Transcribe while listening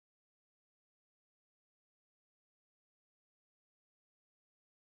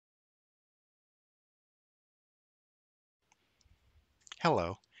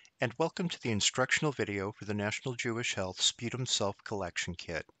Hello, and welcome to the instructional video for the National Jewish Health Sputum Self-Collection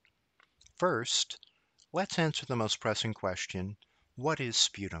Kit. First, let's answer the most pressing question: what is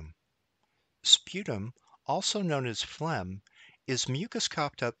sputum? Sputum, also known as phlegm, is mucus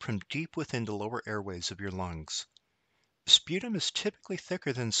coughed up from deep within the lower airways of your lungs. Sputum is typically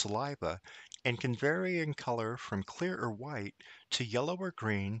thicker than saliva and can vary in color from clear or white to yellow or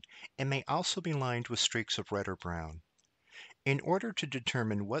green, and may also be lined with streaks of red or brown. In order to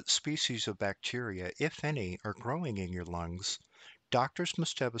determine what species of bacteria, if any, are growing in your lungs, doctors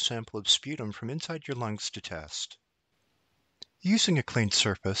must have a sample of sputum from inside your lungs to test. Using a clean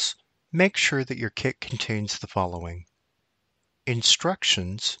surface, make sure that your kit contains the following: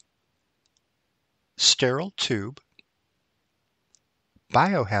 instructions, sterile tube,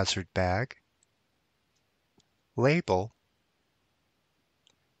 biohazard bag, label,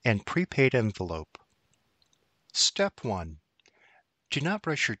 and prepaid envelope. Step 1. Do not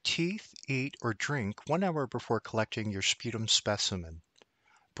brush your teeth, eat, or drink 1 hour before collecting your sputum specimen.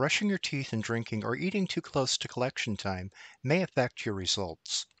 Brushing your teeth and drinking or eating too close to collection time may affect your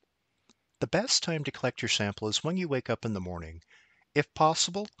results. The best time to collect your sample is when you wake up in the morning. If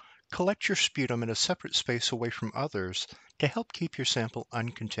possible, collect your sputum in a separate space away from others to help keep your sample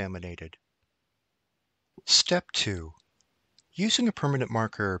uncontaminated. Step 2. Using a permanent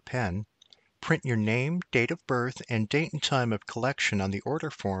marker or pen, print your name, date of birth, and date and time of collection on the order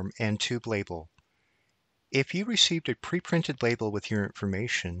form and tube label. If you received a pre-printed label with your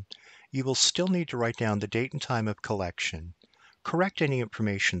information, you will still need to write down the date and time of collection. Correct any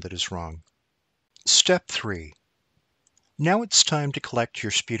information that is wrong. Step 3. Now it's time to collect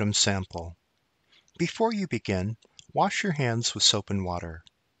your sputum sample. Before you begin, wash your hands with soap and water.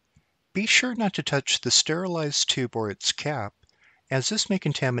 Be sure not to touch the sterilized tube or its cap, as this may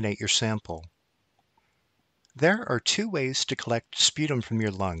contaminate your sample. There are 2 ways to collect sputum from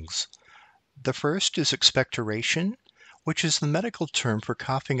your lungs. The first is expectoration, which is the medical term for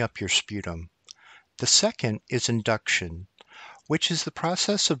coughing up your sputum. The second is induction, which is the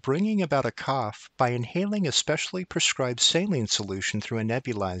process of bringing about a cough by inhaling a specially prescribed saline solution through a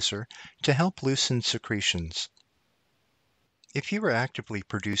nebulizer to help loosen secretions. If you are actively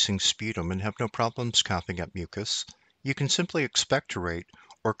producing sputum and have no problems coughing up mucus, you can simply expectorate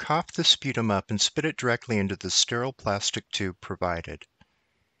or cough the sputum up and spit it directly into the sterile plastic tube provided.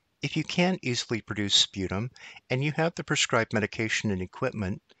 If you can't easily produce sputum and you have the prescribed medication and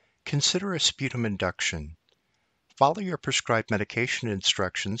equipment, consider a sputum induction. Follow your prescribed medication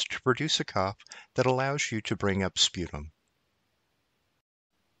instructions to produce a cough that allows you to bring up sputum.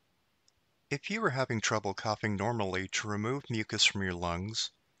 If you are having trouble coughing normally to remove mucus from your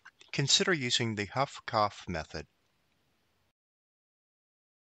lungs, consider using the huff-cough method.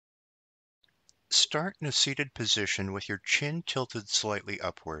 Start in a seated position with your chin tilted slightly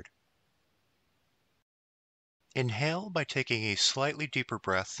upward. Inhale by taking a slightly deeper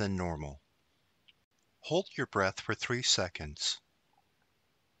breath than normal. Hold your breath for 3 seconds.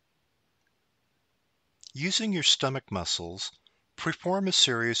 Using your stomach muscles, perform a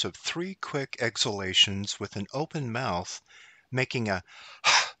series of 3 quick exhalations with an open mouth, making a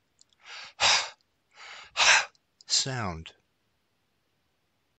sound.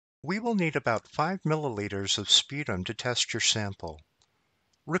 We will need about 5 milliliters of sputum to test your sample.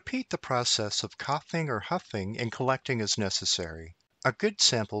 Repeat the process of coughing or huffing and collecting as necessary. A good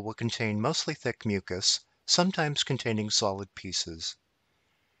sample will contain mostly thick mucus, sometimes containing solid pieces.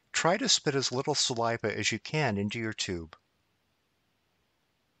 Try to spit as little saliva as you can into your tube.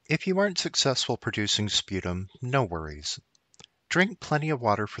 If you aren't successful producing sputum, no worries. Drink plenty of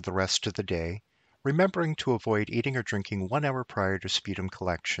water for the rest of the day, remembering to avoid eating or drinking 1 hour prior to sputum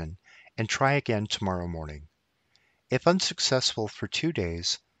collection, and try again tomorrow morning. If unsuccessful for 2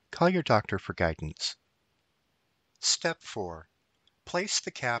 days, call your doctor for guidance. Step 4. Place the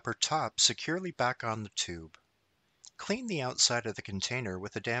cap or top securely back on the tube. Clean the outside of the container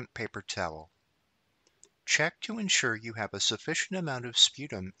with a damp paper towel. Check to ensure you have a sufficient amount of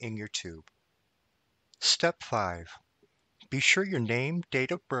sputum in your tube. Step 5. Be sure your name,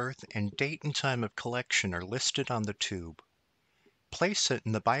 date of birth, and date and time of collection are listed on the tube. Place it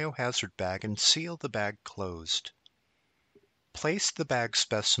in the biohazard bag and seal the bag closed. Place the bag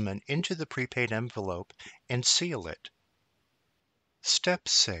specimen into the prepaid envelope and seal it. Step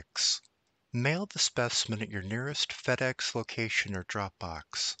 6. Mail the specimen at your nearest FedEx location or drop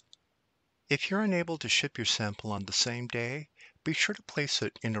box. If you're unable to ship your sample on the same day, be sure to place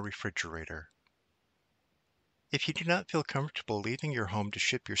it in a refrigerator. If you do not feel comfortable leaving your home to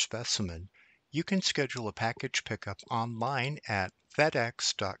ship your specimen, you can schedule a package pickup online at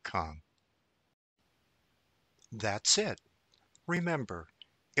fedex.com. That's it. Remember,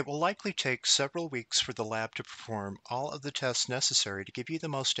 it will likely take several weeks for the lab to perform all of the tests necessary to give you the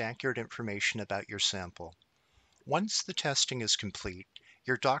most accurate information about your sample. Once the testing is complete,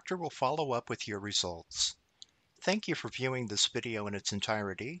 your doctor will follow up with your results. Thank you for viewing this video in its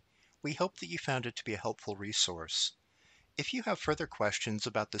entirety. We hope that you found it to be a helpful resource. If you have further questions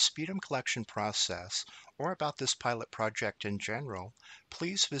about the sputum collection process or about this pilot project in general,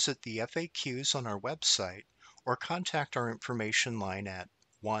 please visit the FAQs on our website or contact our information line at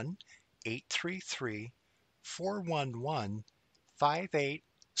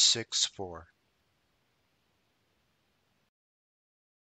 1-833-411-5864.